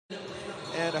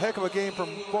and a heck of a game from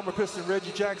former Piston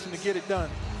Reggie Jackson to get it done.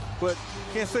 But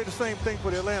can't say the same thing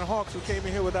for the Atlanta Hawks, who came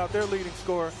in here without their leading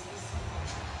scorer.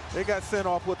 They got sent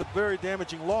off with a very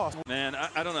damaging loss. Man,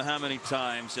 I don't know how many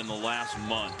times in the last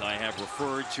month I have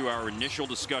referred to our initial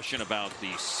discussion about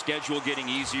the schedule getting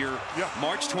easier. Yeah.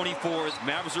 March 24th,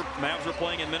 Mavs are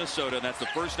playing in Minnesota, and that's the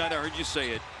first night I heard you say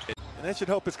it. And that should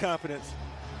help his confidence.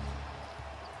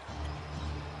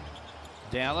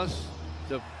 Dallas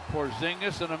to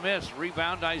Porzingis and a miss.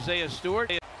 Rebound Isaiah Stewart.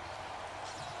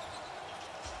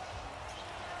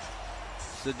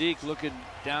 Sadiq looking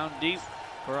down deep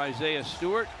for Isaiah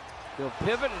Stewart. He'll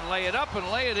pivot and lay it up and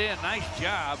lay it in. Nice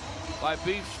job by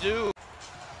Beef Stew.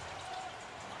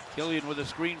 Killian with a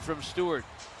screen from Stewart.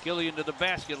 Killian to the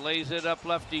basket, lays it up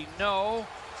lefty, no.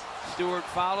 Stewart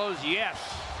follows, yes.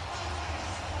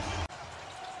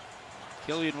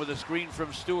 Killian with a screen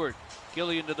from Stewart.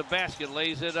 Killian to the basket,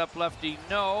 lays it up lefty,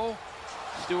 no.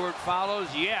 Stewart follows,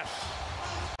 yes.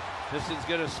 Pistons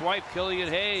get a swipe, Killian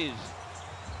Hayes.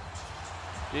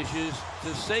 Dishes to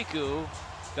Sekou.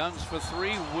 Guns for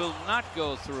three, will not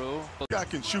go through. Guy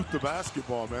can shoot the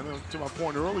basketball, man. To my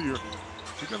point earlier,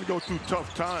 he's going to go through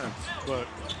tough times, but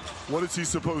what is he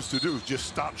supposed to do? Just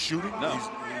stop shooting? No.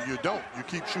 You don't. You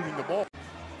keep shooting the ball.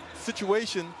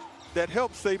 Situation that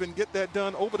helps Saban get that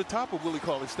done over the top of Willie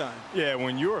Cauley-Stein. Yeah,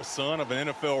 when you're a son of an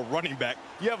NFL running back,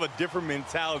 you have a different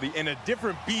mentality, and a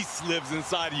different beast lives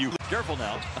inside of you. Careful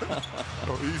now.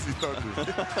 Oh, easy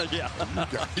thunder. Yeah.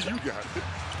 You got it.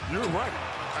 You're right.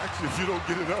 Actually, if you don't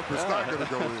get it up, it's not going to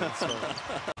go in. So.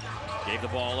 Gave the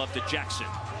ball up to Jackson.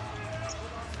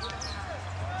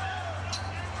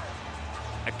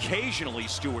 Occasionally,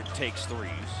 Stewart takes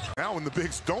threes. Now when the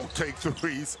bigs don't take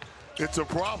threes, it's a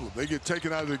problem. They get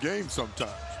taken out of the game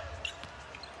sometimes.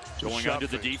 Going under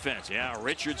the defense. Yeah,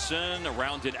 Richardson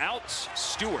around it out.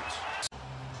 Stewart.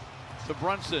 To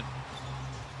Brunson.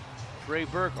 Trey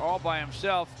Burke all by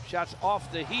himself. Shots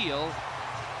off the heel.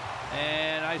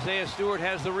 And Isaiah Stewart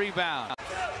has the rebound.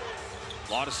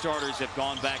 A lot of starters have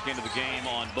gone back into the game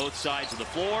on both sides of the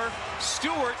floor.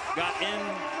 Stewart got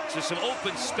into some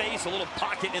open space, a little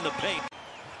pocket in the paint.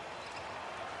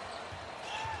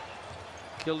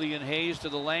 Killian Hayes to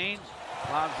the lane.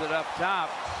 Lobs it up top.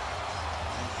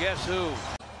 And guess who?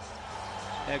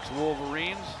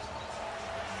 Ex-Wolverines.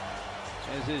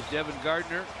 As is Devin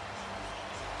Gardner.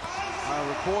 Our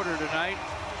reporter tonight.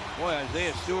 Boy,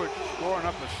 Isaiah Stewart scoring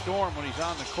up a storm when he's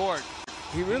on the court.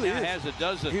 He really is. Has a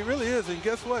dozen. He really is. And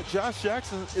guess what? Josh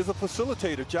Jackson is a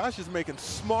facilitator. Josh is making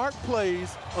smart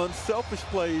plays, unselfish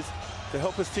plays to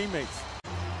help his teammates.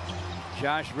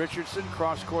 Josh Richardson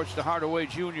cross courts to Hardaway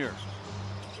Jr.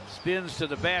 Spins to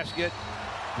the basket.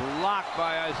 Blocked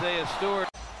by Isaiah Stewart.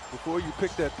 Before you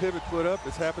pick that pivot foot up,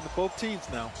 it's happened to both teams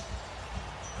now.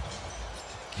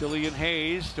 Killian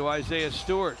Hayes to Isaiah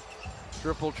Stewart.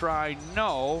 Triple try,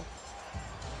 no.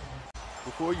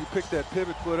 Before you pick that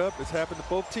pivot foot up, it's happened to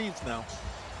both teams now.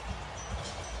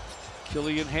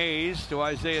 Killian Hayes to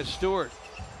Isaiah Stewart.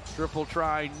 Triple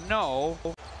try, no.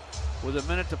 With a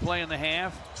minute to play in the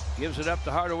half, gives it up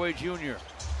to Hardaway Jr.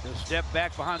 He'll step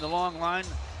back behind the long line.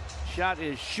 Shot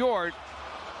is short,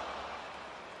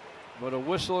 but a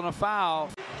whistle and a foul.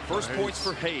 First points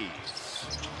for Hayes.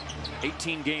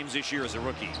 18 games this year as a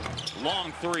rookie.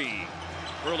 Long three.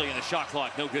 Early in the shot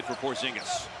clock, no good for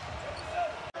Porzingis.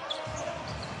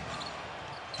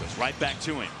 Goes right back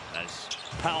to him as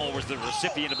Powell was the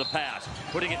recipient of the pass.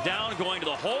 Putting it down, going to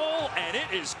the hole, and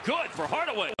it is good for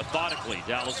Hardaway. Methodically,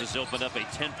 Dallas has opened up a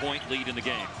 10-point lead in the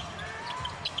game.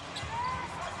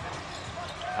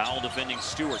 Powell defending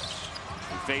Stewart.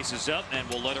 He faces up and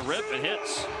will let it rip and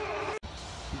hits.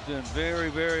 He's been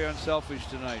very, very unselfish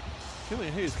tonight.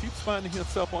 Killian Hayes keeps finding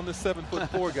himself on this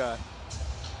 7'4" guy.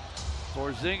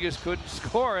 Porzingis couldn't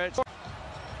score it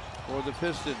for the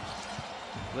Pistons.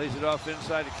 Lays it off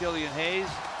inside to Killian Hayes.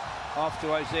 Off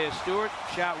to Isaiah Stewart.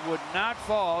 Shot would not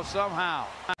fall somehow.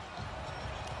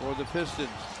 For the Pistons.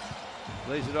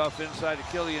 Lays it off inside to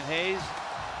Killian Hayes.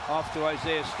 Off to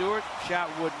Isaiah Stewart. Shot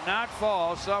would not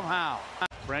fall somehow.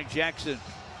 Frank Jackson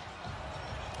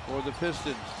for the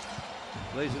Pistons.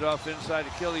 Lays it off inside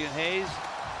to Killian Hayes.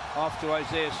 Off to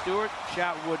Isaiah Stewart.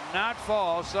 Shot would not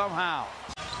fall somehow.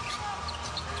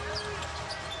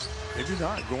 Maybe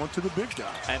not. Going to the big guy.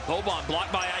 And Boban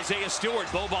blocked by Isaiah Stewart.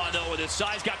 Boban, though, with his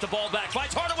size, got the ball back.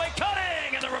 Finds Hardaway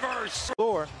cutting in the reverse.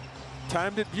 Floor,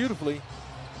 timed it beautifully.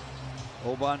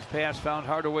 Boban's pass found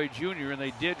Hardaway Jr., and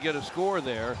they did get a score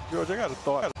there. George, I got a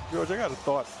thought. George, I got a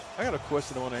thought. I got a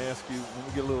question I want to ask you when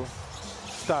we get a little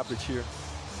stoppage here.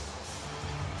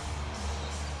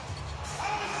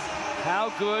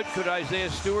 How good could Isaiah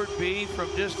Stewart be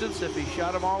from distance if he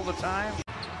shot him all the time?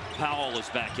 Powell is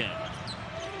back in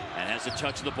and has a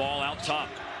touch of the ball out top.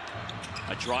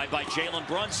 A drive by Jalen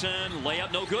Brunson.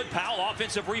 Layup no good. Powell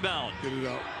offensive rebound. Get it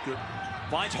out. Good.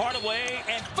 Finds Hardaway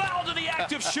and fouled in the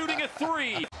act of shooting a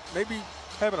three. Maybe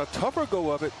having a tougher go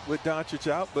of it with Doncic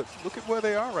out, but look at where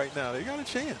they are right now. They got a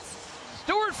chance.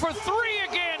 Stewart for three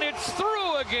again. It's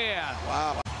through again.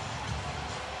 Wow.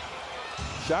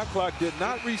 Shot clock did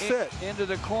not reset. Into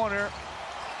the corner.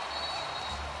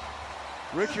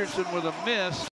 Richardson with a miss.